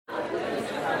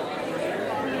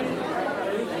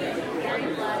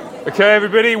Okay,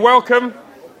 everybody, welcome.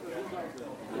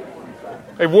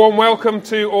 A warm welcome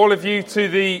to all of you to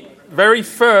the very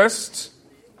first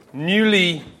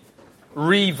newly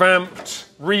revamped,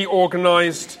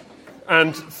 reorganised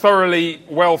and thoroughly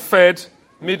well-fed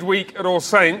midweek at All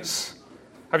Saints.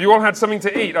 Have you all had something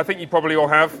to eat? I think you probably all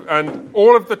have. And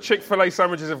all of the Chick-fil-A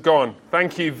sandwiches have gone.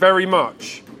 Thank you very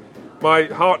much. My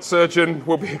heart surgeon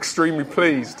will be extremely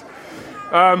pleased.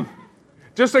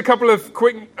 Just a couple of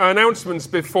quick announcements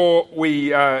before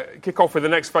we kick off with the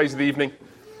next phase of the evening.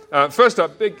 First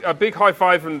up, a big high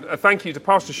five and a thank you to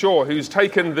Pastor Shaw, who's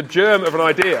taken the germ of an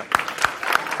idea.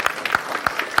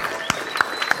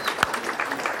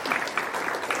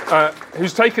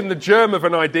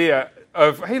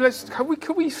 Of, hey,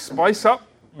 could we spice up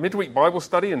midweek Bible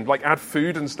study and add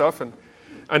food and stuff and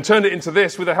turn it into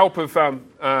this with the help of Mr.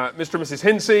 and Mrs.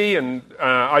 Hinsey, and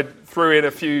I threw in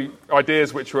a few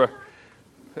ideas which were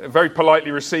very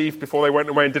politely received before they went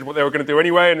away and did what they were going to do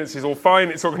anyway, and this is all fine,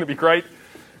 it's all going to be great.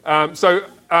 So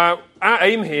our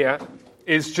aim here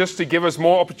is just to give us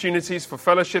more opportunities for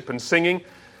fellowship and singing.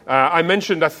 I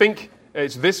mentioned, I think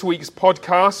it's this week's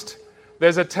podcast,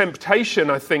 there's a temptation,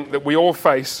 I think, that we all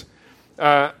face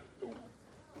to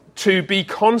be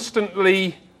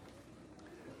constantly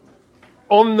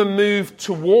on the move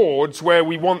towards where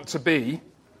we want to be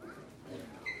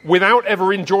without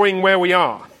ever enjoying where we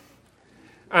are.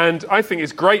 And I think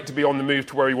it's great to be on the move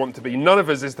to where we want to be. None of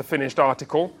us is the finished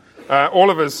article. All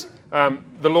of us,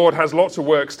 the Lord has lots of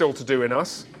work still to do in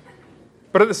us.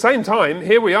 But at the same time,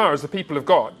 here we are as the people of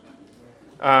God,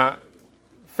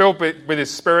 filled with His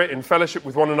Spirit in fellowship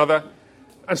with one another.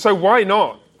 And so why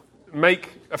not make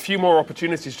a few more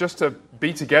opportunities just to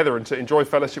be together and to enjoy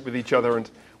fellowship with each other? And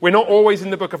we're not always in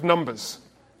the book of Numbers.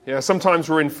 Yeah, sometimes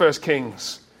we're in 1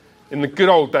 Kings, in the good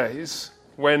old days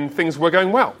when things were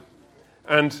going well.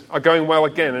 And are going well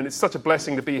again, and it's such a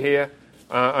blessing to be here.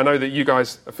 I know that you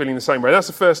guys are feeling the same way. That's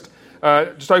the first,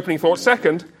 just opening thought.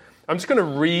 Second, I'm just going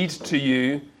to read to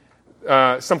you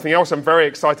something else I'm very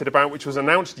excited about, which was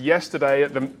announced yesterday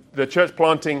at the church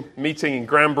planting meeting in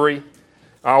Granbury.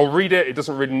 I'll read it. It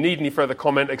doesn't really need any further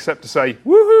comment except to say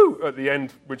woohoo at the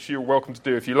end, which you're welcome to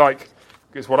do if you like.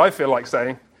 It's what I feel like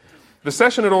saying. The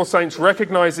session at All Saints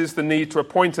recognises the need to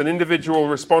appoint an individual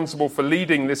responsible for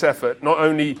leading this effort, not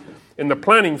only in the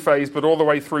planning phase, but all the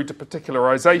way through to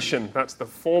particularization. That's the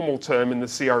formal term in the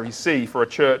CREC for a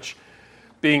church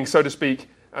being, so to speak,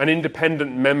 an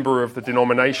independent member of the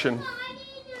denomination.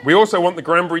 We also want the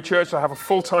Granbury Church to have a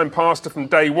full-time pastor from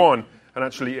day one, and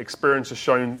actually experience has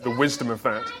shown the wisdom of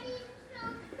that.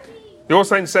 The All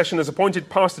Saints session has appointed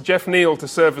Pastor Jeff Neal to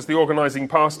serve as the organising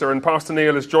pastor, and Pastor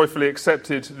Neal has joyfully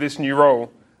accepted this new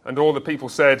role. And all the people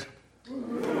said,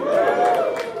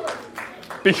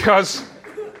 because,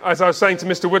 as I was saying to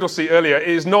Mr. Whittlesey earlier, it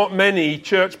is not many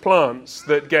church plants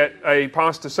that get a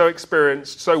pastor so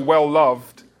experienced, so well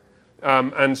loved,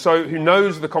 and so who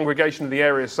knows the congregation of the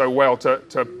area so well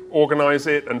to organise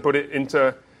it and put it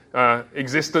into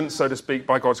existence, so to speak,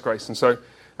 by God's grace. And so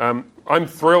I'm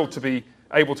thrilled to be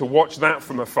able to watch that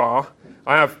from afar.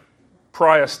 I have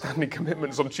prior standing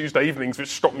commitments on Tuesday evenings which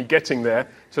stop me getting there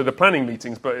to the planning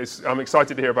meetings, but I'm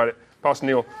excited to hear about it. Pastor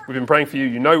Neil, we've been praying for you.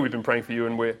 You know we've been praying for you,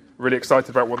 and we're really excited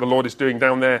about what the Lord is doing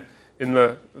down there in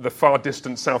the far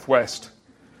distant southwest.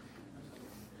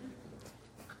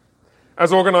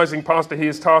 As organising pastor, he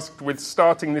is tasked with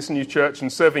starting this new church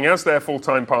and serving as their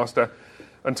full-time pastor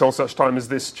until such time as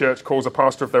this church calls a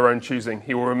pastor of their own choosing.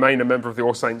 He will remain a member of the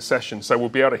All Saints session, so we'll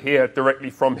be able to hear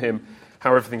directly from him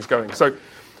how everything's going. So,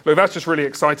 look, that's just really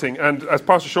exciting. And as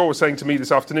Pastor Shaw was saying to me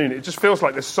this afternoon, it just feels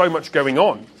like there's so much going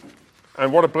on.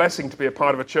 And what a blessing to be a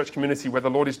part of a church community where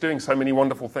the Lord is doing so many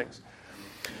wonderful things.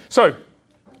 So,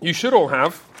 you should all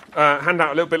have a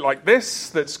handout a little bit like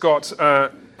this that's got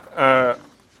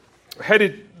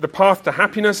headed The Path to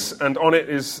Happiness, and on it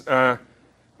is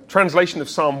translation of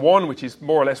Psalm 1, which is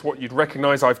more or less what you'd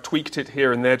recognise. I've tweaked it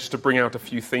here and there just to bring out a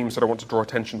few themes that I want to draw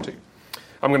attention to.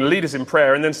 I'm going to lead us in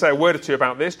prayer and then say a word or two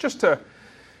about this, just to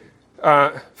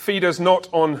feed us not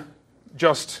on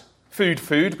just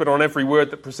food, but on every word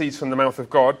that proceeds from the mouth of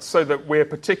God, so that we're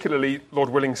particularly, Lord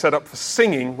willing, set up for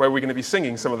singing, where we're going to be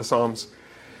singing some of the Psalms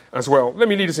as well. Let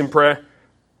me lead us in prayer,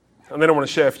 and then I want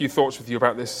to share a few thoughts with you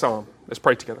about this Psalm. Let's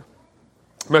pray together.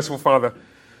 Merciful Father,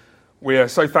 we are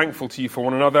so thankful to you for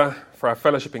one another, for our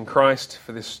fellowship in Christ,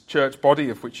 for this church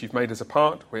body of which you've made us a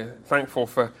part. We're thankful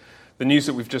for the news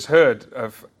that we've just heard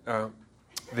of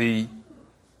the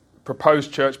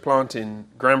proposed church plant in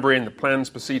Granbury and the plans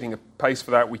proceeding apace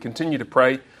for that. We continue to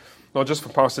pray, not just for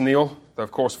Pastor Neil, though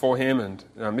of course for him and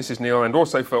Mrs. Neil, and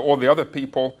also for all the other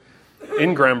people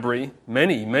in Granbury,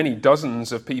 many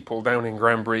dozens of people down in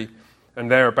Granbury and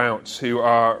thereabouts who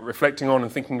are reflecting on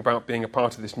and thinking about being a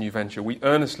part of this new venture. We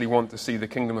earnestly want to see the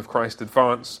kingdom of Christ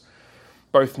advance,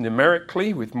 both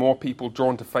numerically, with more people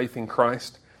drawn to faith in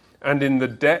Christ, and in the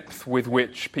depth with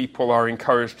which people are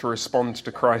encouraged to respond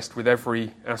to Christ with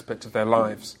every aspect of their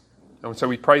lives. And so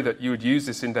we pray that you would use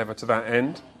this endeavour to that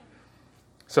end,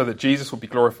 so that Jesus will be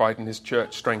glorified and his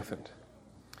church strengthened.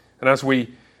 And as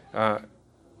we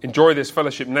enjoy this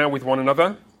fellowship now with one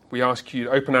another, we ask you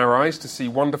to open our eyes to see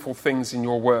wonderful things in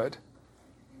your word,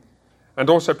 and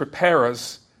also prepare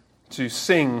us to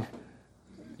sing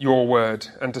your word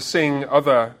and to sing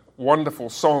other wonderful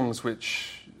songs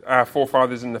which our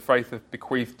forefathers in the faith have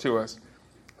bequeathed to us,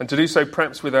 and to do so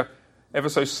perhaps with a ever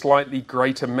so slightly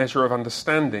greater measure of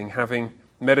understanding, having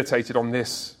meditated on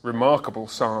this remarkable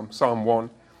psalm, Psalm 1,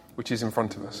 which is in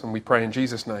front of us. And we pray in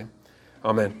Jesus' name.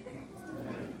 Amen.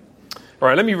 All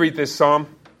right, let me read this psalm.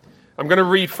 I'm going to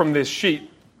read from this sheet,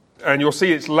 and you'll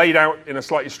see it's laid out in a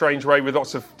slightly strange way with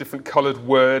lots of different coloured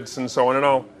words and so on, and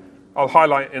I'll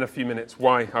highlight in a few minutes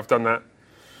why I've done that.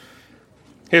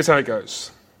 Here's how it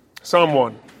goes. Psalm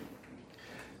 1.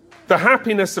 The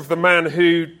happiness of the man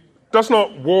who does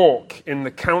not walk in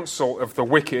the counsel of the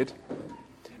wicked,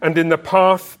 and in the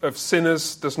path of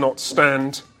sinners does not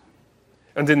stand,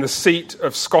 and in the seat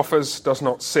of scoffers does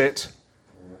not sit,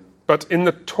 but in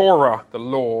the Torah, the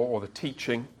law or the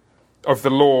teaching of the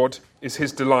Lord is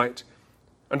his delight,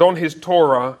 and on his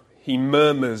Torah he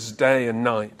murmurs day and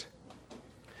night.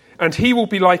 And he will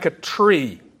be like a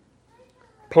tree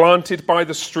planted by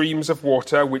the streams of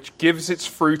water, which gives its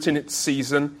fruit in its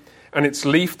season, and its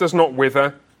leaf does not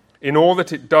wither. In all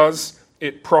that it does,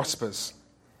 it prospers.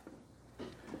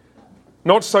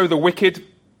 Not so the wicked,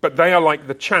 but they are like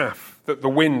the chaff that the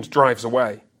wind drives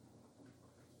away.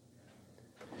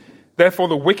 Therefore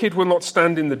the wicked will not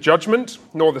stand in the judgment,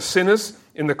 nor the sinners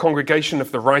in the congregation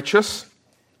of the righteous.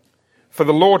 For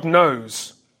the Lord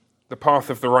knows the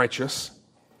path of the righteous,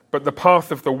 but the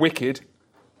path of the wicked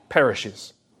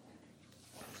perishes.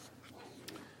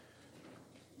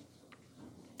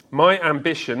 My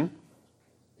ambition,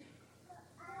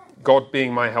 God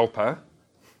being my helper,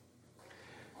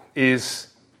 is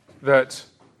that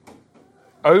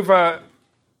over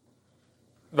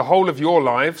the whole of your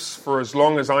lives, for as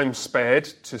long as I'm spared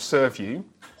to serve you,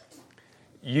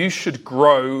 you should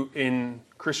grow in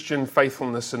Christian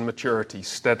faithfulness and maturity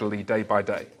steadily day by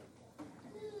day.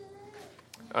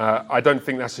 I don't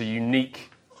think that's a unique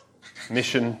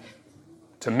mission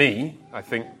to me. I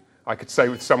think I could say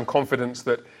with some confidence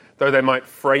that though they might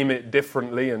frame it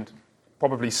differently and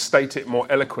probably state it more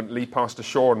eloquently, Pastor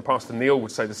Shaw and Pastor Neil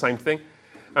would say the same thing,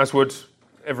 as would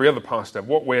every other pastor.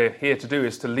 What we're here to do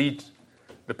is to lead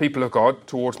the people of God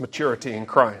towards maturity in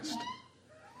Christ.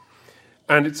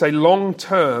 And it's a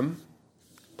long-term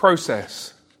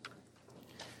process.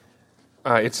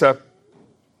 It's a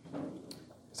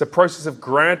process of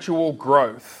gradual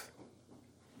growth.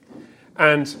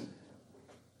 And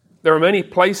there are many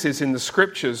places in the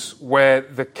scriptures where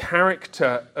the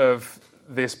character of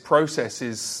this process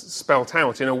is spelt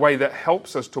out in a way that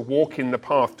helps us to walk in the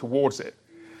path towards it.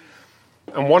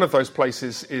 And one of those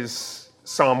places is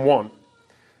Psalm 1.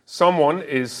 Psalm 1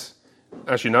 is,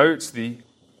 as you know, it's the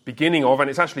beginning of, and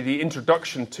it's actually the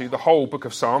introduction to the whole book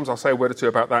of Psalms. I'll say a word or two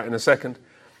about that in a second.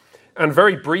 And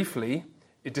very briefly,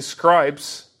 it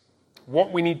describes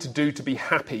what we need to do to be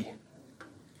happy.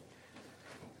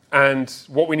 And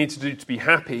what we need to do to be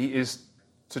happy is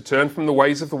to turn from the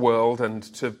ways of the world and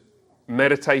to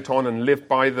meditate on and live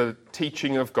by the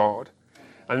teaching of God.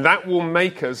 And that will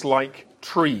make us like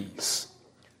trees,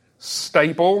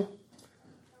 stable,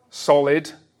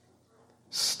 solid,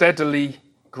 steadily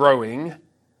growing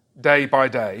day by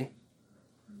day,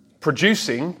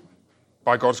 producing,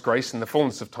 by God's grace in the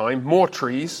fullness of time, more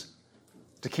trees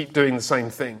to keep doing the same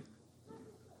thing.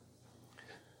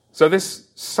 So this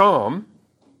psalm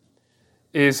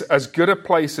is as good a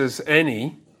place as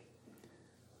any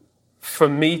for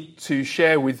me to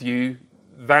share with you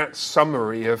that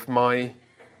summary of my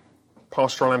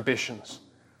pastoral ambitions.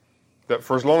 That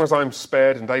for as long as I'm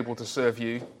spared and able to serve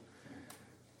you,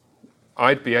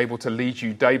 I'd be able to lead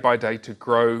you day by day to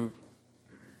grow,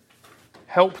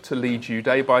 help to lead you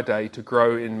day by day to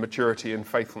grow in maturity and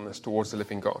faithfulness towards the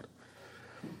living God.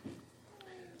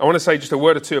 I want to say just a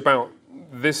word or two about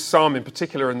this psalm in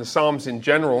particular and the Psalms in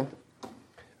general.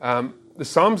 The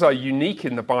Psalms are unique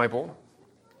in the Bible.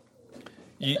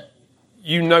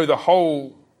 You know the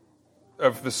whole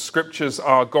of the scriptures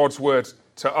are God's word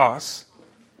to us,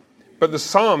 but the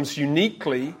Psalms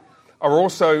uniquely are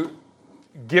also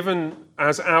given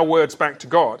as our words back to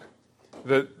God.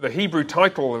 The Hebrew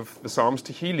title of the Psalms,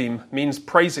 Tehillim, means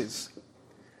praises,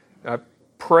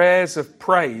 prayers of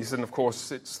praise, and of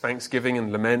course it's thanksgiving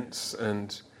and laments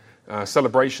and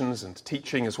celebrations and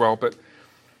teaching as well, but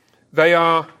they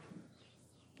are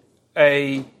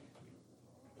a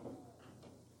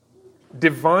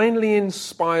divinely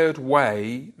inspired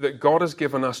way that God has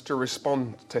given us to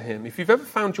respond to Him. If you've ever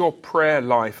found your prayer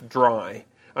life dry,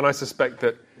 and I suspect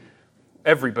that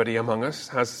everybody among us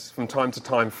has from time to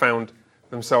time found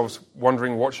themselves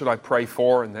wondering, what should I pray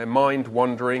for, and their mind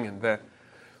wandering and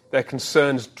their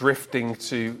concerns drifting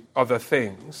to other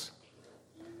things,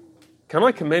 can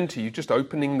I commend to you just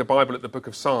opening the Bible at the book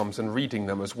of Psalms and reading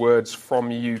them as words from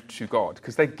you to God,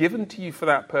 because they're given to you for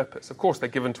that purpose. Of course, they're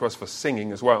given to us for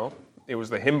singing as well. It was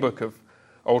the hymn book of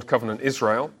Old Covenant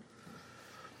Israel.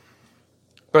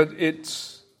 But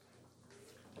it's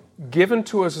given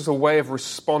to us as a way of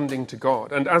responding to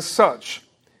God. And as such,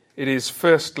 it is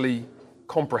firstly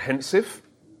comprehensive.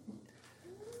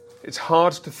 It's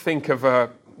hard to think of a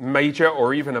major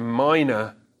or even a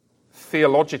minor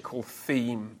theological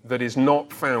theme that is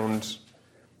not found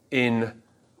in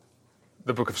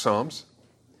the book of Psalms.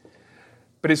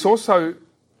 But it's also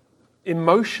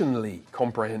emotionally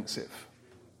comprehensive.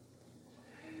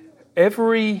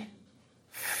 Every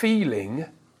feeling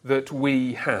that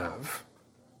we have,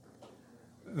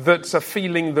 that's a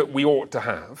feeling that we ought to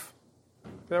have.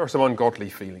 There are some ungodly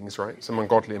feelings, right? Some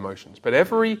ungodly emotions. But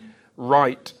every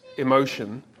right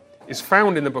emotion is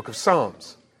found in the book of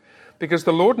Psalms. Because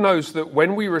the Lord knows that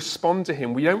when we respond to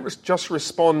Him, we don't just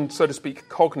respond, so to speak,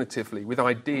 cognitively with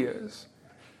ideas.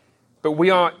 But we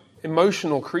are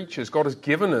emotional creatures. God has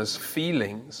given us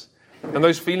feelings. And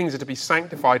those feelings are to be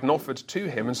sanctified and offered to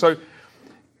Him. And so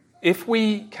if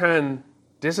we can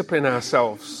discipline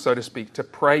ourselves, so to speak, to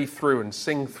pray through and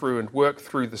sing through and work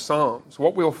through the Psalms,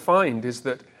 what we'll find is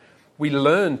that we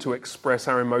learn to express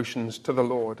our emotions to the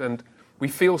Lord, and we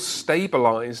feel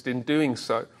stabilized in doing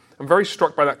so. I'm very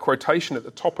struck by that quotation at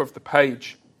the top of the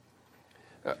page.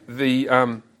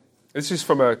 This is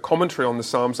from a commentary on the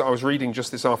Psalms that I was reading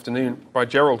just this afternoon by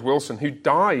Gerald Wilson, who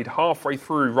died halfway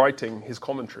through writing his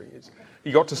commentary.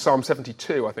 He got to Psalm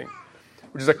 72, I think,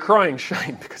 which is a crying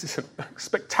shame because it's a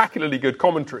spectacularly good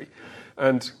commentary.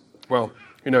 And, well,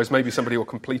 who knows, maybe somebody will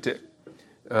complete it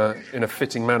in a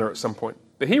fitting manner at some point.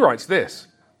 But he writes this: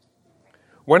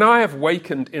 "When I have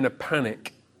wakened in a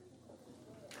panic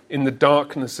in the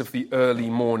darkness of the early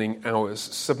morning hours,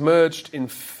 submerged in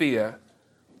fear,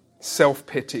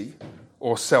 self-pity,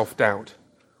 or self-doubt."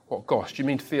 What, gosh, do you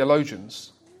mean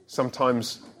theologians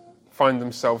sometimes find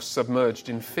themselves submerged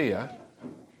in fear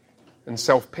and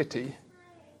self-pity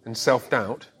and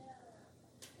self-doubt?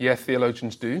 Yeah,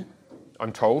 theologians do,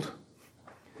 I'm told.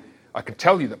 I can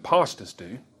tell you that pastors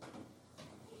do.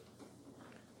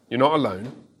 You're not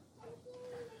alone.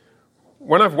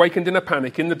 When I've wakened in a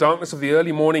panic in the darkness of the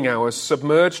early morning hours,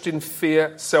 submerged in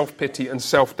fear, self-pity, and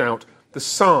self-doubt, the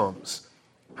Psalms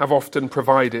have often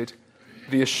provided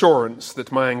the assurance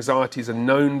that my anxieties are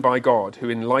known by God, who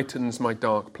enlightens my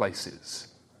dark places.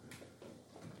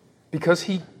 Because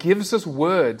He gives us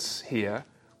words here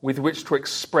with which to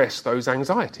express those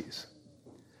anxieties,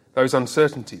 those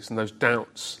uncertainties, and those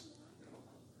doubts.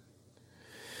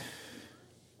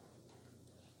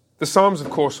 The Psalms, of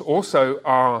course, also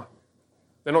are,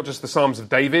 they're not just the Psalms of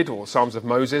David or the Psalms of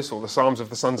Moses or the Psalms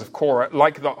of the sons of Korah.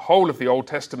 Like the whole of the Old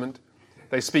Testament,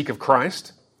 they speak of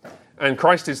Christ. And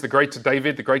Christ is the greater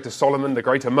David, the greater Solomon, the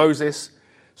greater Moses.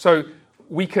 So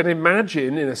we can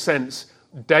imagine, in a sense,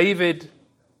 David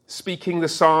speaking the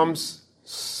Psalms,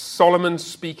 Solomon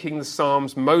speaking the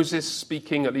Psalms, Moses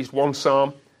speaking at least one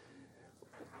Psalm.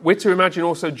 We're to imagine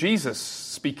also Jesus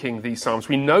speaking these Psalms.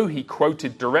 We know He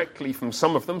quoted directly from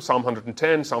some of them, Psalm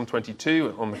 110, Psalm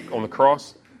 22 on the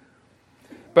cross.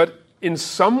 But in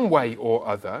some way or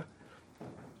other,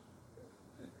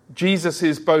 Jesus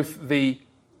is both the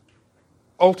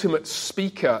ultimate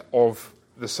speaker of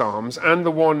the Psalms and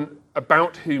the one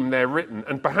about whom they're written,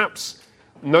 and perhaps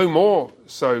no more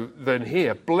so than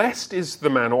here. Blessed is the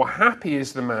man, or happy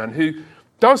is the man, who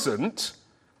doesn't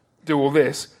do all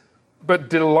this,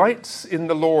 but delights in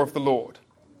the law of the Lord.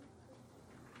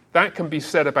 That can be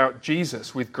said about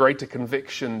Jesus with greater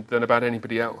conviction than about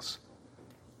anybody else.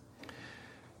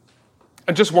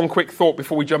 And just one quick thought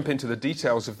before we jump into the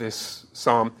details of this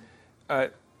psalm.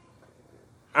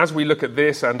 As we look at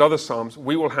this and other psalms,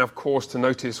 we will have cause to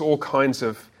notice all kinds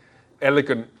of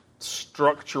elegant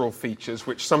structural features,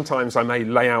 which sometimes I may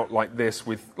lay out like this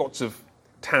with lots of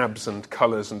tabs and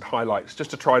colours and highlights, just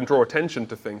to try and draw attention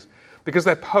to things, because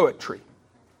they're poetry.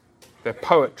 They're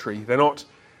poetry. They're not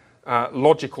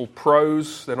logical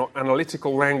prose. They're not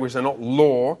analytical language. They're not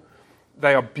law.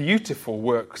 They are beautiful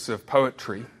works of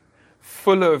poetry,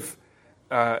 full of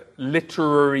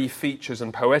literary features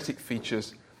and poetic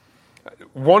features,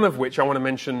 one of which I want to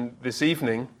mention this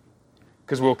evening,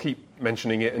 because we'll keep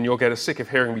mentioning it and you'll get sick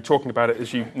of hearing me talking about it,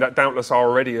 as you doubtless are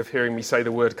already of hearing me say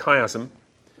the word chiasm.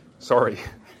 Sorry.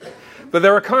 But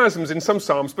there are chiasms in some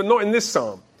psalms, but not in this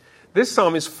psalm. This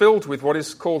psalm is filled with what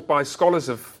is called by scholars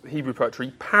of Hebrew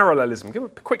poetry parallelism. Give a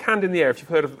quick hand in the air if you've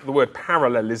heard of the word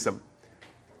parallelism.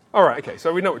 All right, okay,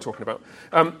 so we know what we're talking about.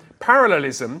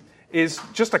 Parallelism is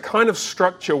just a kind of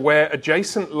structure where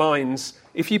adjacent lines,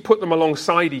 if you put them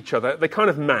alongside each other, they kind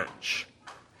of match.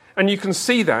 And you can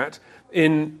see that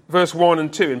in verse 1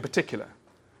 and 2 in particular.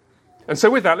 And so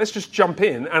with that, let's just jump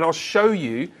in and I'll show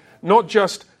you not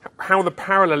just how the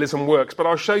parallelism works, but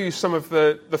I'll show you some of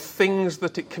the things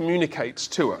that it communicates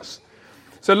to us.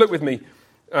 So look with me,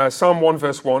 Psalm 1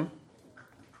 verse 1.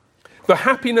 The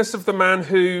happiness of the man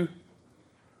who...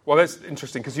 Well, that's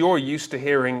interesting because you're used to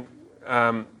hearing,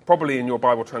 probably in your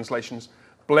Bible translations,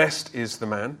 blessed is the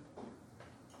man.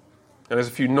 And there's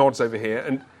a few nods over here.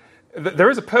 And there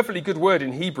is a perfectly good word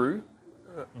in Hebrew,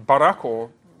 barak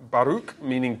or baruch,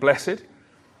 meaning blessed.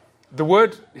 The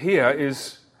word here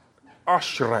is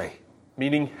ashrei,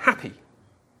 meaning happy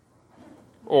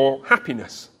or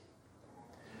happiness.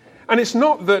 And it's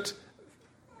not that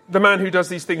the man who does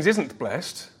these things isn't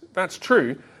blessed. That's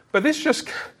true. But this just...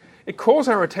 It calls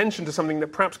our attention to something that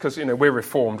perhaps because, we're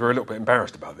Reformed, we're a little bit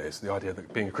embarrassed about this, the idea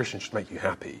that being a Christian should make you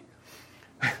happy.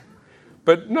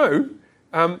 But no,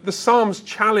 the Psalms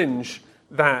challenge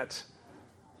that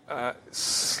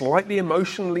slightly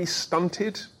emotionally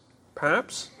stunted,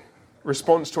 perhaps,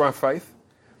 response to our faith.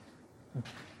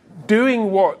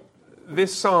 Doing what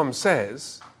this Psalm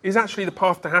says is actually the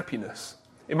path to happiness.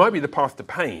 It might be the path to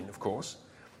pain, of course.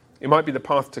 It might be the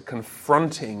path to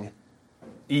confronting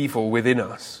evil within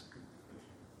us.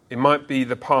 It might be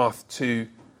the path to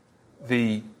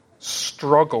the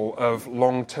struggle of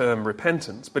long-term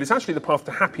repentance, but it's actually the path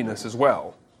to happiness as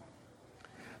well.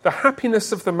 The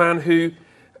happiness of the man who,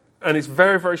 and it's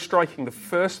very, very striking, the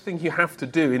first thing you have to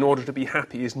do in order to be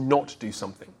happy is not do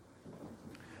something.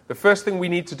 The first thing we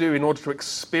need to do in order to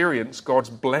experience God's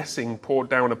blessing poured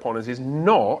down upon us is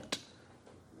not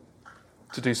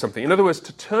to do something. In other words,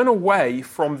 to turn away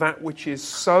from that which is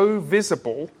so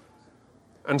visible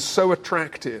and so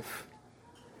attractive.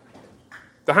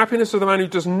 The happiness of the man who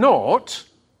does not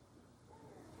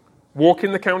walk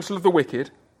in the counsel of the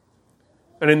wicked,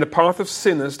 and in the path of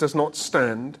sinners does not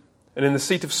stand, and in the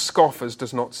seat of scoffers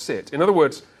does not sit. In other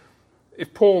words,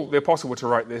 if Paul the Apostle were to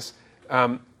write this,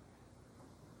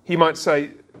 he might say,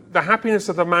 the happiness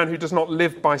of the man who does not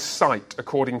live by sight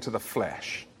according to the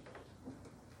flesh.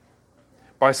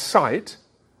 By sight,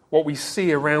 what we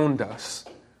see around us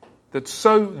that's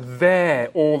so there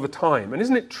all the time. And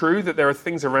isn't it true that there are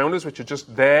things around us which are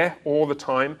just there all the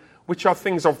time, which are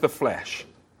things of the flesh?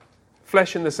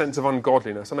 Flesh in the sense of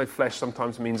ungodliness. I know flesh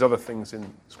sometimes means other things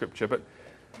in Scripture, but...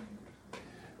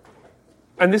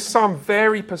 And this psalm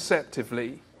very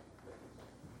perceptively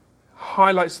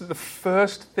highlights that the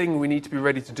first thing we need to be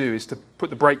ready to do is to put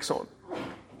the brakes on.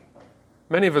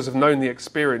 Many of us have known the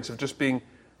experience of just being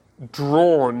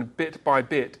drawn bit by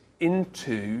bit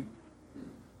into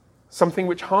something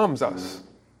which harms us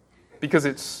because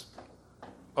it's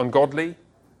ungodly,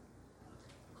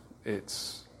 it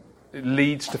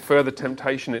leads to further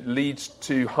temptation, it leads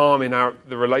to harm in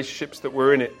the relationships that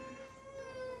we're in.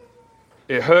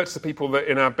 It hurts the people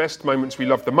that in our best moments we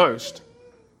love the most.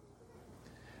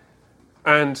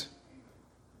 And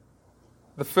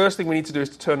the first thing we need to do is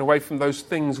to turn away from those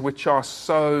things which are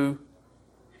so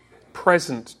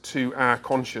present to our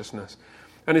consciousness.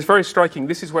 And it's very striking.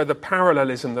 This is where the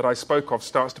parallelism that I spoke of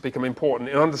starts to become important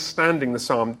in understanding the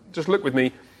psalm. Just look with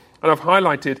me, and I've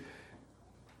highlighted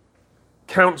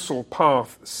counsel,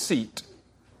 path, seat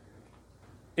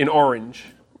in orange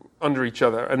under each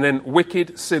other, and then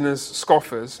wicked, sinners,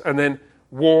 scoffers, and then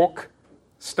walk,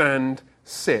 stand,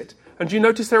 sit. And do you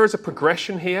notice there is a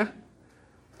progression here?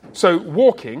 So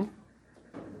walking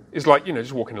is like,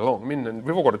 just walking along. I mean, and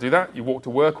we've all got to do that. You walk to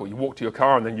work or you walk to your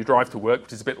car and then you drive to work,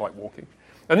 which is a bit like walking.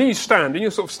 And then you stand and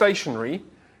you're sort of stationary,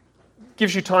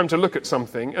 gives you time to look at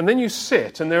something, and then you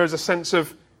sit and there is a sense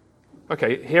of,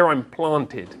 okay, here I'm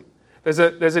planted. There's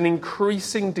an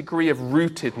increasing degree of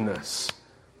rootedness.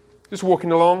 Just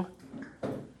walking along,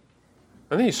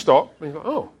 and then you stop and you go,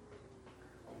 oh.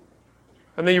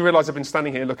 And then you realise I've been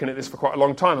standing here looking at this for quite a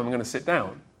long time, I'm going to sit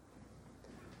down.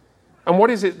 And what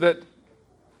is it that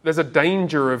there's a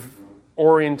danger of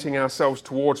orienting ourselves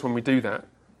towards when we do that?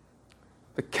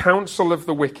 The counsel of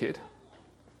the wicked,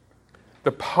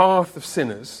 the path of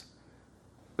sinners,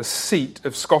 the seat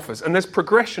of scoffers. And there's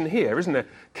progression here, isn't there?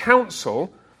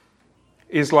 Counsel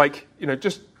is like,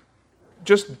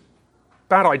 just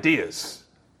bad ideas,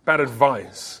 bad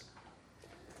advice.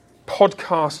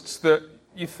 Podcasts that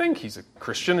you think he's a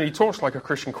Christian, and he talks like a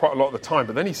Christian quite a lot of the time,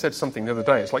 but then he said something the other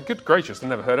day. It's like, good gracious, I've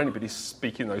never heard anybody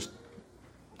speak in those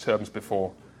terms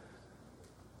before.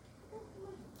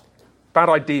 Bad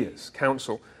ideas,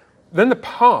 counsel. Then the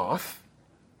path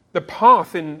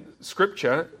in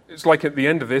Scripture, it's like at the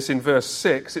end of this in verse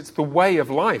 6, it's the way of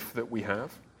life that we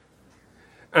have.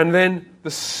 And then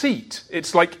the seat,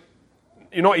 it's like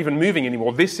you're not even moving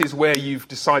anymore. This is where you've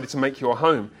decided to make your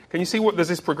home. Can you see there's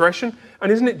this progression? And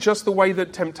isn't it just the way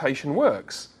that temptation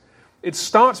works? It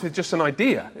starts with just an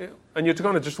idea, and you're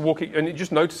kind of just walking, and you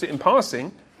just notice it in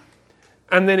passing,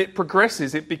 and then it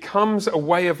progresses. It becomes a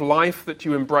way of life that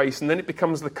you embrace, and then it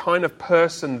becomes the kind of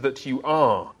person that you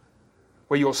are,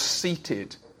 where you're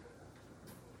seated.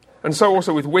 And so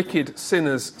also with wicked,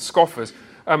 sinners, scoffers.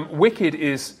 Wicked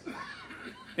is,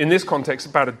 in this context,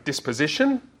 about a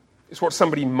disposition. It's what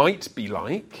somebody might be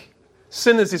like.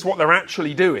 Sinners is what they're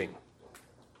actually doing.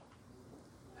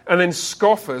 And then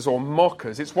scoffers or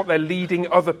mockers, it's what they're leading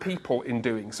other people in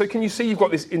doing. So can you see you've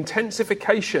got this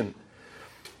intensification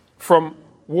from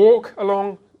walk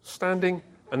along, standing,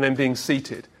 and then being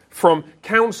seated. From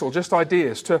counsel, just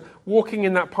ideas, to walking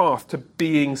in that path, to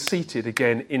being seated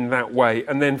again in that way.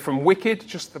 And then from wicked,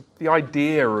 just the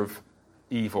idea of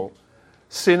evil.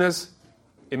 Sinners,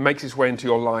 it makes its way into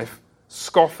your life.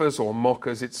 Scoffers or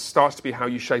mockers, it starts to be how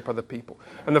you shape other people.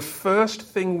 And the first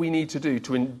thing we need to do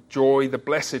to enjoy the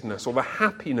blessedness or the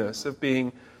happiness of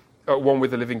being at one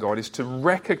with the living God is to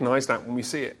recognize that when we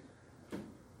see it.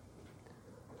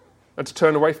 And to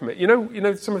turn away from it. You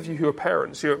know, some of you who are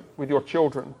parents, you're with your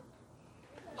children,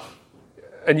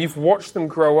 and you've watched them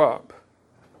grow up,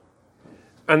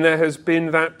 and there has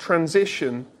been that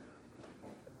transition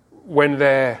when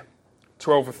they're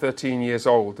 12 or 13 years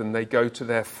old and they go to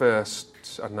their first,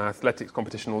 athletics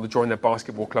competition, or they join their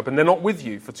basketball club, and they're not with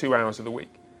you for 2 hours of the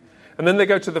week. And then they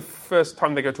go to the first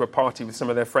time they go to a party with some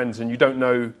of their friends, and you don't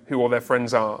know who all their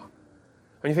friends are.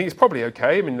 And you think it's probably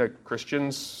okay. I mean, they're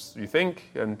Christians, you think,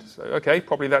 and so, okay,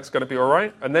 probably that's going to be all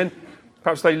right. And then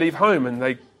perhaps they leave home and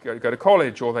they go to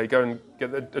college, or they go and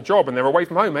get a job, and they're away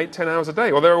from home 8-10 hours a day,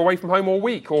 or they're away from home all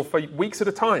week, or for weeks at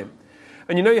a time.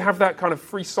 And you have that kind of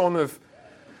frisson of,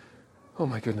 oh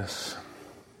my goodness,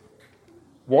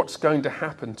 what's going to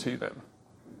happen to them?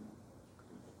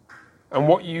 And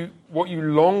what you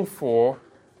long for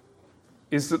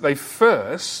is that they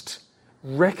first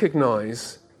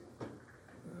recognize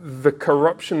the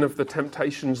corruption of the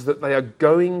temptations that they are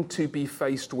going to be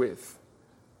faced with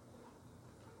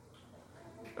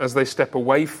as they step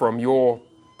away from your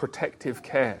protective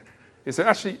care. Is it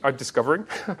actually, I'm discovering,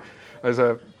 as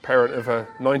a parent of a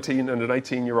 19 and an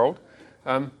 18-year-old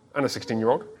and a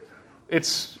 16-year-old,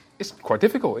 it's quite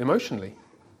difficult emotionally.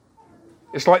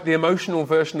 It's like the emotional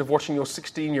version of watching your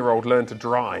 16-year-old learn to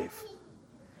drive.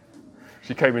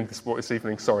 She came in this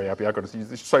evening. Sorry, Abby, I got to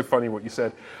use. It's so funny what you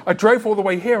said. I drove all the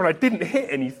way here and I didn't hit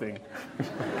anything.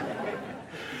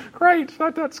 Great.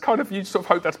 That's kind of, you sort of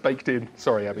hope that's baked in.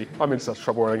 Sorry, Abby. I'm in such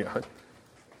trouble when I get home.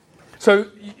 So,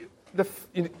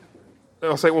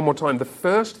 I'll say it one more time. The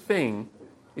first thing,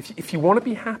 if you want to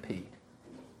be happy,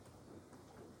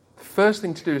 the first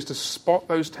thing to do is to spot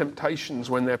those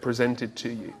temptations when they're presented to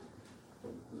you.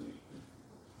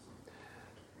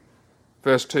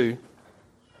 Verse 2.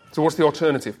 So what's the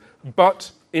alternative?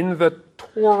 But in the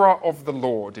Torah of the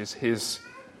Lord is his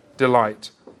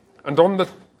delight. And on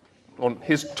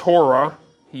his Torah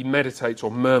he meditates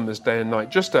or murmurs day and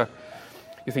night. You're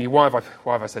thinking, why have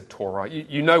I said Torah?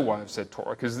 You know why I've said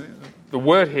Torah, because the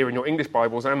word here in your English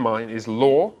Bibles and mine is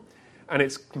law, and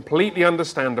it's completely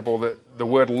understandable that the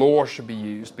word law should be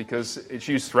used because it's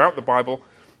used throughout the Bible.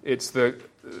 It's the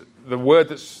word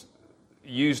that's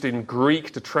used in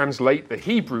Greek to translate the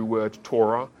Hebrew word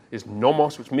Torah is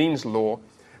nomos, which means law.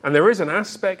 And there is an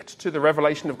aspect to the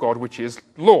revelation of God which is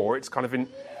law. It's kind of an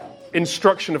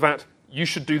instruction of that, you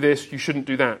should do this, you shouldn't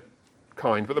do that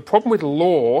kind. But the problem with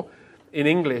law in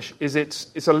English is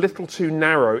it's a little too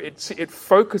narrow. It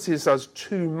focuses us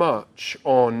too much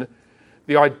on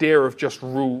the idea of just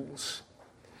rules.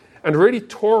 And really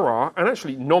Torah, and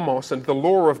actually nomos and the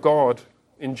law of God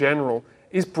in general,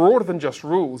 is broader than just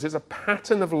rules. It's a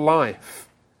pattern of life.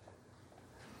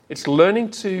 It's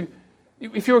learning to,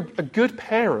 if you're a good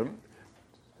parent,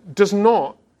 does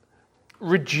not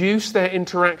reduce their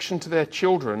interaction to their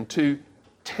children to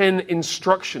 10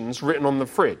 instructions written on the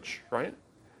fridge, right?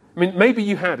 I mean, maybe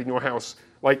you had in your house,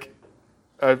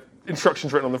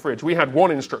 instructions written on the fridge. We had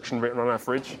one instruction written on our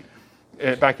fridge.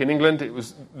 back in England,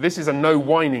 this is a no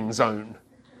whining zone.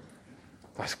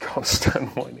 I can't stand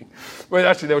whining. Well,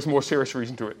 actually, there was a more serious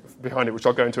reason behind it, which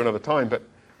I'll go into another time. But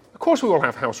of course, we all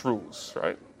have house rules,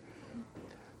 right?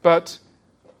 But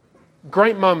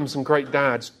great mums and great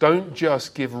dads don't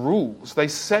just give rules. They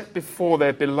set before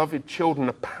their beloved children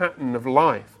a pattern of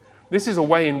life. This is a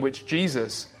way in which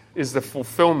Jesus is the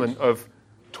fulfillment of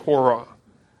Torah.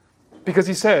 Because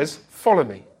he says, follow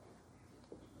me.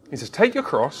 He says, take your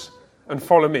cross and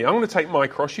follow me. I'm going to take my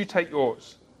cross, you take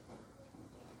yours.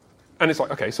 And it's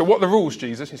like, okay, so what are the rules,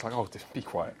 Jesus? He's like, oh, just be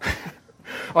quiet.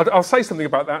 I'll say something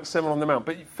about that, Sermon on the Mount.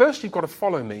 But first you've got to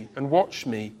follow me and watch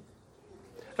me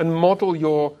and model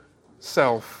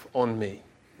yourself on me.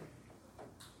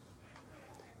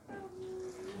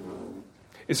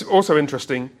 It's also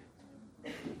interesting,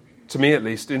 to me at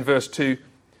least, in verse 2,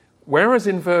 whereas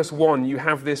in verse 1 you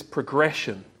have this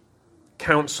progression,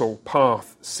 counsel,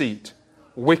 path, seat,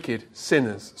 wicked,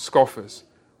 sinners, scoffers,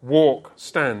 walk,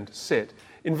 stand, sit.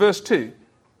 In verse 2,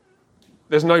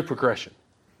 there's no progression,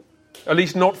 at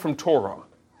least not from Torah.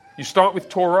 You start with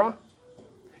Torah,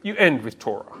 you end with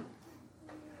Torah.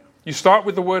 You start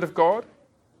with the Word of God,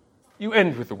 you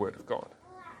end with the Word of God.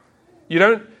 You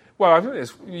don't, well, I think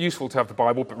it's useful to have the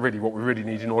Bible, but really what we really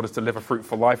need in order to live a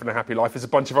fruitful life and a happy life is a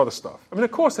bunch of other stuff. I mean,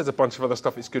 of course there's a bunch of other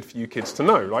stuff it's good for you kids to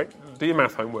know, right? Do your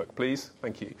math homework, please.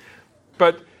 Thank you.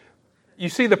 But you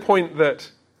see the point that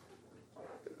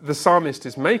the psalmist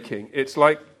is making. It's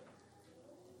like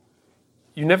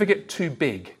you never get too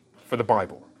big for the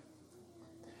Bible.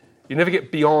 You never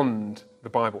get beyond the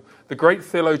Bible. The great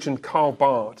theologian Karl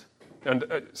Barth, and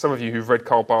some of you who've read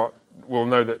Karl Barth will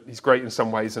know that he's great in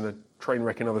some ways and a train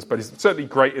wreck in others, but he's certainly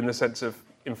great in the sense of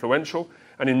influential,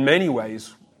 and in many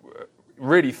ways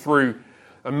really threw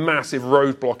a massive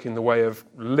roadblock in the way of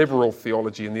liberal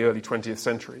theology in the early 20th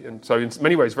century, and so in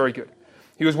many ways very good.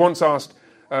 He was once asked,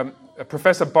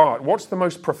 Professor Barth, what's the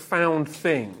most profound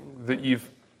thing that you've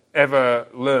ever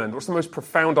learned? What's the most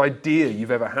profound idea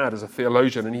you've ever had as a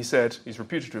theologian? And he said, he's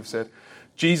reputed to have said,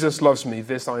 Jesus loves me,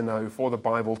 this I know, for the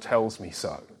Bible tells me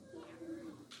so.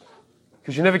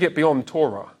 Because you never get beyond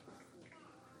Torah.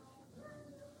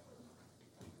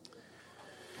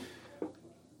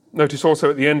 Notice also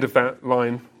at the end of that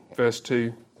line, verse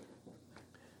 2,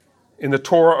 in the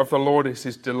Torah of the Lord is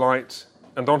his delight,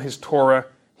 and on his Torah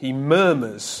he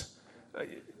murmurs.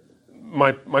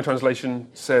 My translation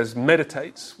says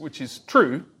meditates, which is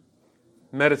true,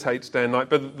 meditates day and night,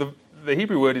 but the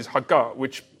Hebrew word is haggah,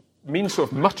 which means sort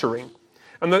of muttering.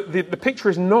 And the picture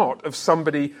is not of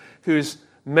somebody who is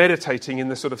meditating in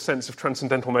the sort of sense of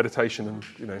transcendental meditation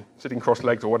and, sitting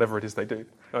cross-legged or whatever it is they do.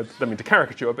 I don't mean to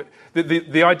caricature, but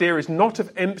the idea is not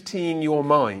of emptying your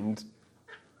mind.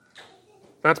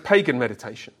 That's pagan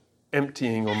meditation,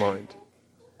 emptying your mind.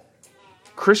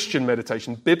 Christian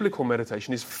meditation, biblical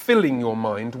meditation, is filling your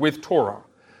mind with Torah.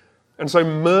 And so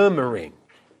murmuring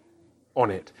on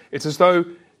it. It's as though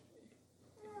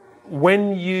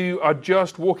when you are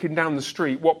just walking down the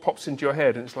street, what pops into your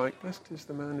head? And it's like, blessed is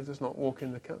the man who does not walk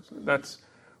in the counsel.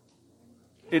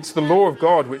 It's the law of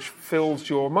God which fills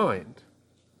your mind.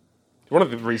 One of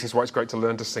the reasons why it's great to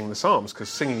learn to sing the Psalms, because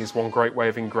singing is one great way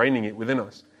of ingraining it within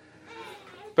us.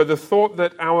 But the thought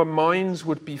that our minds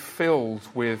would be filled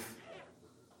with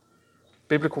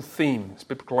biblical themes,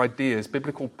 biblical ideas,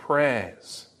 biblical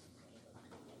prayers,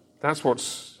 that's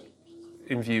what's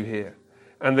in view here.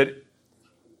 And that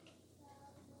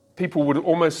people would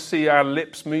almost see our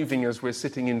lips moving as we're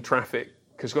sitting in traffic,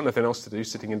 because we've got nothing else to do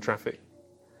sitting in traffic.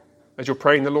 As you're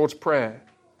praying the Lord's Prayer,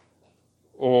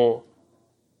 or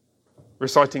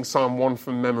reciting Psalm 1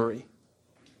 from memory,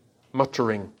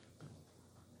 muttering,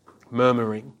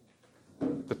 murmuring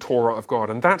the Torah of God.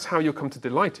 And that's how you'll come to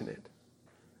delight in it,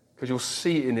 because you'll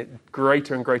see in it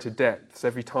greater and greater depths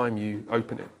every time you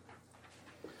open it.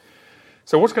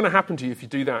 So what's going to happen to you if you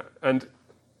do that? And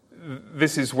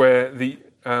this is where the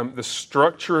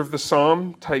structure of the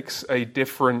psalm takes a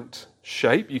different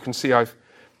shape. You can see I've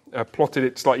plotted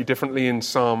it slightly differently in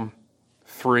Psalm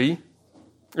 3.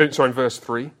 In verse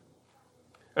 3.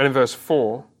 And in verse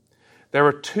 4. There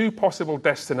are two possible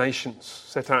destinations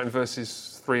set out in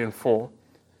verses 3 and 4.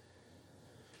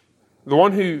 The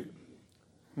one who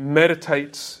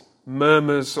meditates,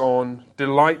 murmurs on,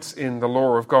 delights in the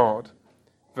law of God,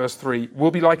 verse 3,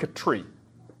 will be like a tree.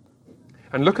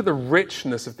 And look at the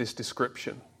richness of this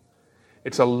description.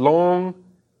 It's a long,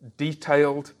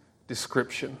 detailed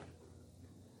description,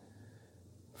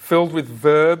 filled with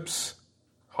verbs,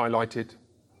 highlighted,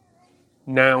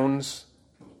 nouns,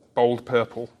 bold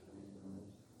purple,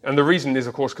 And the reason is,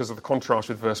 of course, because of the contrast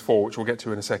with verse 4, which we'll get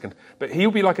to in a second. But he'll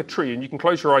be like a tree, and you can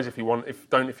close your eyes if you want,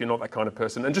 if you're not that kind of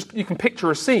person. And just, you can picture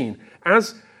a scene.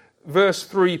 As verse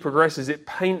 3 progresses, it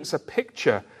paints a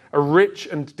picture, a rich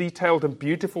and detailed and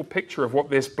beautiful picture of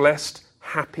what this blessed,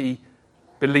 happy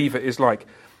believer is like.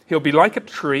 He'll be like a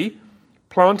tree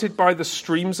planted by the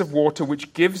streams of water,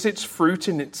 which gives its fruit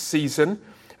in its season,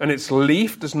 and its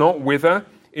leaf does not wither.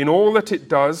 In all that it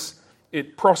does,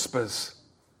 it prospers.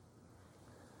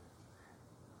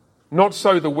 Not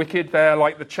so the wicked, they are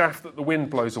like the chaff that the wind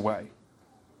blows away.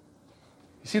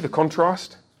 You see the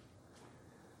contrast?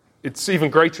 It's even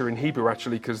greater in Hebrew,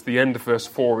 actually, because the end of verse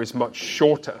 4 is much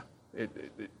shorter.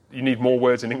 You need more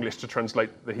words in English to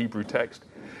translate the Hebrew text.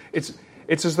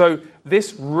 It's as though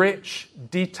this rich,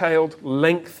 detailed,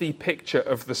 lengthy picture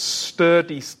of the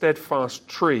sturdy, steadfast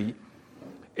tree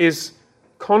is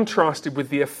contrasted with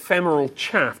the ephemeral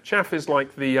chaff. Chaff is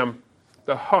like the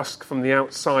husk from the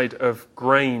outside of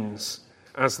grains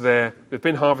as they've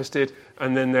been harvested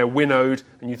and then they're winnowed,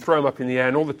 and you throw them up in the air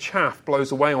and all the chaff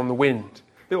blows away on the wind.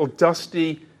 Little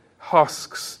dusty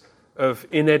husks of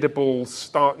inedible,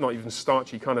 not even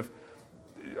starchy, kind of,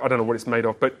 I don't know what it's made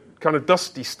of, but kind of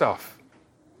dusty stuff.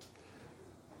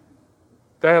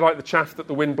 They're like the chaff that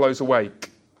the wind blows away,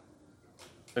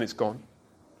 and it's gone.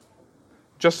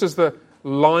 Just as the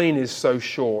line is so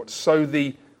short, so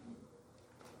the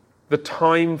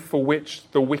time for which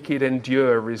the wicked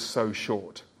endure is so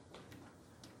short.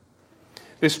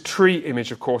 This tree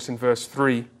image, of course, in verse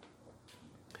 3,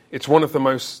 it's one of the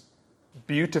most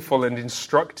beautiful and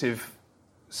instructive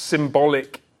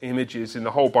symbolic images in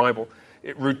the whole Bible.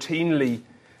 It routinely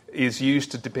is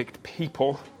used to depict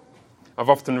people. I've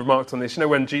often remarked on this. You know,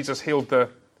 when Jesus healed the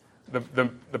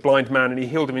blind man, and he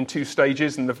healed him in 2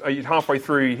 stages, and halfway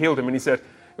through he healed him, and he said,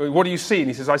 "What do you see?" And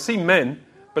he says, "I see men,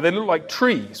 but they look like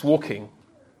trees walking."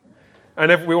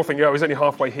 And we all think, "Oh, he's only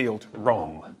halfway healed."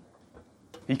 Wrong.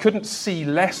 He couldn't see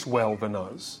less well than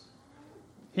us.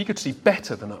 He could see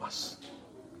better than us.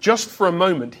 Just for a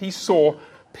moment, he saw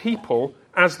people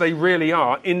as they really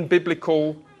are in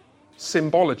biblical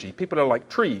symbology. People are like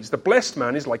trees. The blessed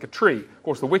man is like a tree. Of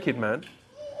course, the wicked man,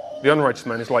 the unrighteous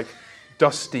man, is like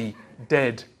dusty,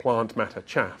 dead plant matter,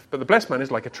 chaff. But the blessed man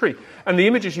is like a tree. And the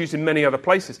image is used in many other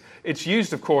places. It's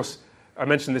used, of course, I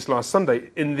mentioned this last Sunday,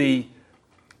 in the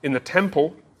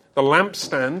temple. The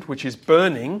lampstand, which is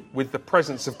burning with the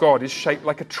presence of God, is shaped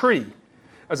like a tree,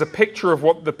 as a picture of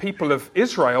what the people of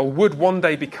Israel would one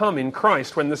day become in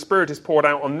Christ when the Spirit is poured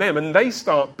out on them and they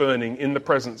start burning in the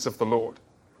presence of the Lord.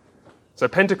 So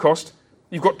Pentecost,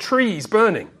 you've got trees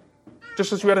burning,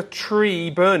 just as you had a tree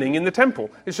burning in the temple.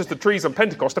 It's just the trees on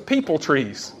Pentecost are people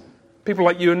trees, people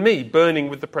like you and me burning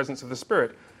with the presence of the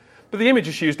Spirit. But the image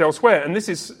is used elsewhere, and this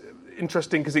is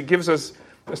interesting because it gives us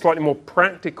a slightly more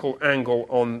practical angle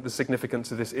on the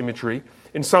significance of this imagery.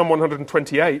 In Psalm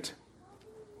 128,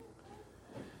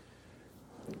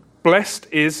 blessed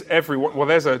is everyone. Well,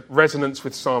 there's a resonance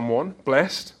with Psalm 1.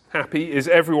 Blessed, happy is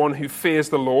everyone who fears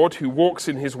the Lord, who walks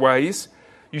in his ways.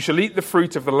 You shall eat the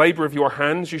fruit of the labor of your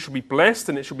hands. You shall be blessed,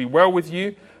 and it shall be well with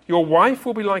you. Your wife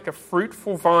will be like a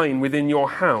fruitful vine within your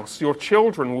house. Your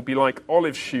children will be like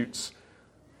olive shoots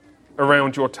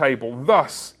around your table.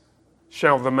 Thus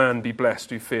shall the man be blessed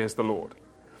who fears the Lord.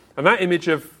 And that image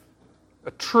of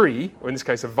a tree, or in this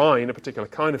case a vine, a particular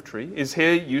kind of tree, is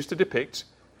here used to depict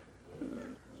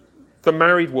the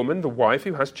married woman, the wife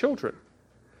who has children.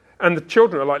 And the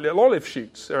children are like little olive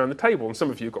shoots around the table. And some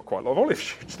of you have got quite a lot of olive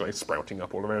shoots like sprouting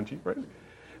up all around you, right?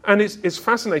 And it's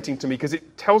fascinating to me because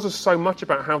it tells us so much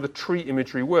about how the tree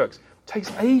imagery works. It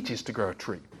takes ages to grow a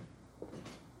tree.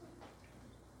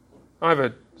 I have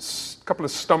a couple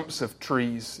of stumps of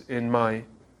trees in my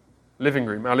living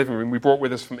room. Our living room we brought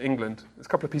with us from England. There's a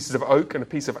couple of pieces of oak and a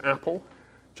piece of apple,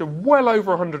 which are well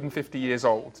over 150 years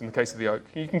old in the case of the oak.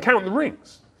 You can count the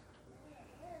rings.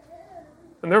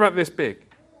 And they're about this big.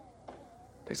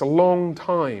 It takes a long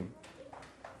time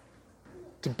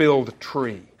to build a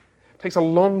tree. It takes a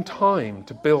long time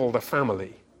to build a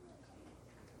family.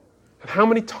 And how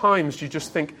many times do you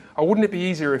just think, oh, wouldn't it be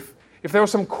easier if there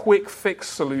was some quick fix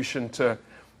solution to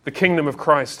the kingdom of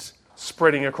Christ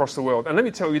spreading across the world? And let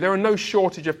me tell you, there are no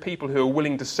shortage of people who are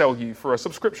willing to sell you for a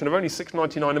subscription of only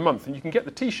 $6.99 a month. And you can get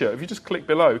the t-shirt, if you just click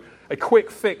below, a quick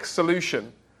fix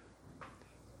solution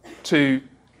to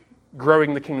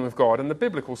growing the kingdom of God. And the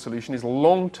biblical solution is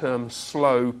long-term,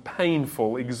 slow,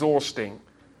 painful, exhausting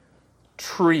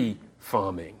tree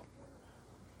farming.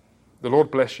 The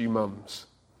Lord bless you mums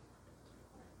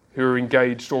who are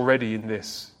engaged already in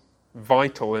this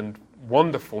vital and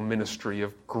wonderful ministry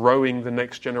of growing the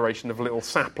next generation of little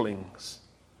saplings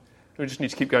We just need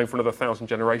to keep going for another 1,000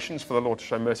 generations for the Lord to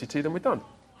show mercy to, then we're done.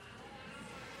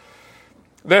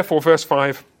 Therefore, verse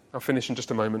 5, I'll finish in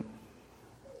just a moment.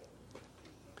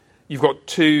 You've got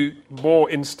two more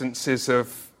instances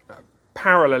of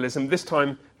parallelism. This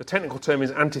time, the technical term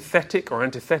is antithetic or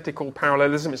antithetical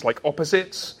parallelism. It's like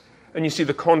opposites. And you see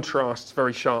the contrasts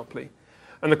very sharply.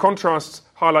 And the contrasts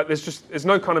highlight there's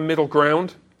no kind of middle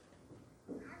ground.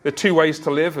 There are two ways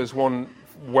to live, as one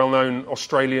well-known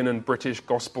Australian and British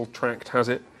gospel tract has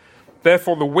it.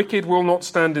 Therefore, the wicked will not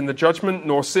stand in the judgment,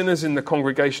 nor sinners in the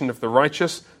congregation of the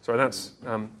righteous. Sorry, that's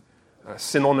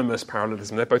synonymous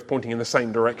parallelism. They're both pointing in the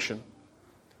same direction.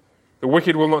 The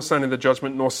wicked will not stand in the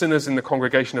judgment, nor sinners in the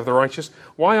congregation of the righteous.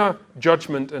 Why are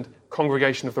judgment and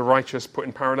congregation of the righteous put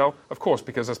in parallel? Of course,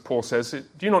 because as Paul says,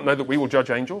 do you not know that we will judge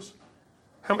angels?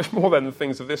 How much more than the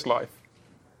things of this life?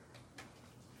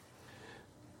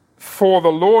 For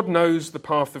the Lord knows the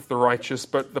path of the righteous,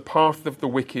 but the path of the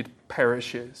wicked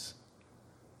perishes.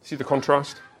 See the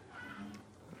contrast?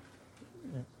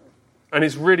 And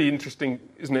it's really interesting,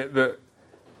 isn't it, that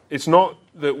it's not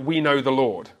that we know the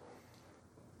Lord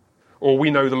or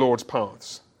we know the Lord's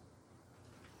paths.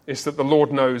 It's that the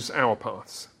Lord knows our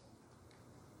paths.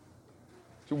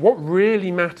 So what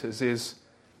really matters is,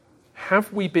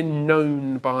 have we been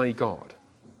known by God?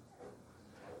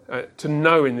 To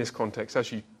know in this context,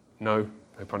 as you know,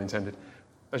 no pun intended,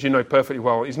 as you know perfectly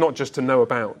well, is not just to know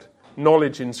about.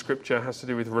 Knowledge in Scripture has to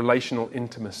do with relational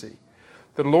intimacy.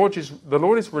 The Lord is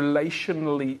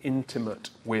relationally intimate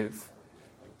with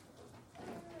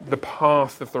the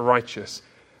path of the righteous.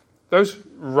 Those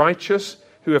righteous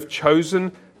who have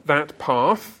chosen that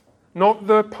path, not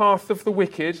the path of the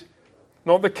wicked,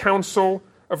 not the counsel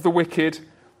of the wicked,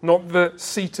 not the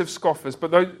seat of scoffers,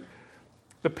 but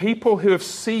the people who have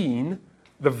seen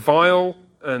the vile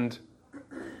and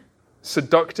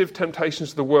seductive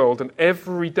temptations of the world and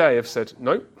every day have said,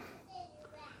 no,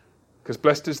 because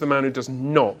blessed is the man who does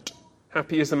not.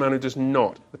 Happy is the man who does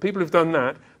not. The people who've done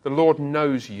that, the Lord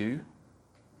knows you.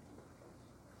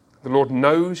 The Lord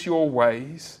knows your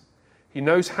ways. He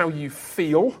knows how you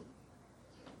feel.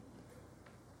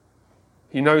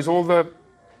 He knows all the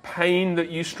pain that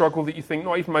you struggle, that you think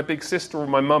not even my big sister or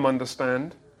my mum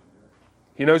understand.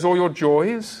 He knows all your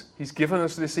joys. He's given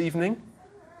us this evening.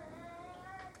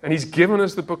 And He's given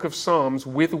us the book of Psalms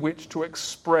with which to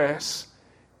express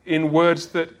in words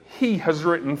that He has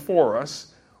written for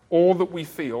us all that we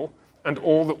feel and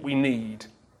all that we need.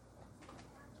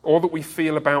 All that we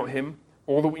feel about Him,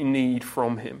 all that we need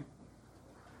from Him.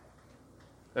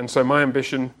 And so my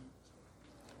ambition,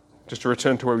 just to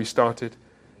return to where we started,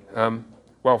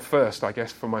 first, I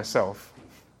guess, for myself,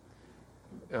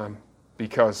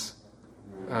 because,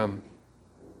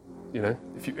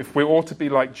 if we're all to be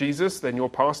like Jesus, then your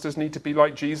pastors need to be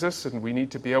like Jesus, and we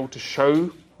need to be able to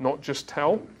show, not just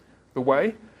tell, the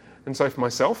way. And so for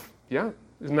myself,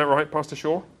 isn't that right, Pastor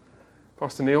Shaw,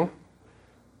 Pastor Neil?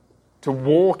 To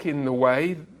walk in the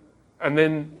way, and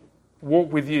then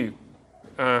walk with you,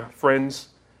 friends,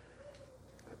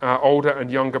 older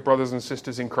and younger brothers and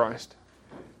sisters in Christ,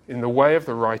 in the way of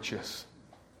the righteous,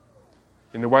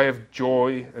 in the way of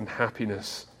joy and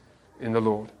happiness in the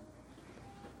Lord.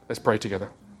 Let's pray together.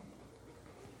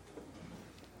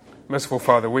 Merciful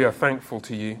Father, we are thankful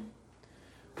to You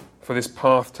for this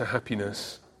path to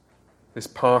happiness, this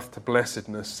path to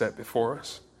blessedness set before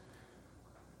us.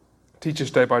 Teach us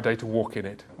day by day to walk in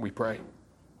it, we pray,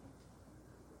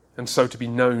 and so to be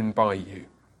known by You.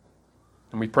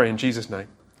 And we pray in Jesus' name.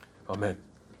 Amen.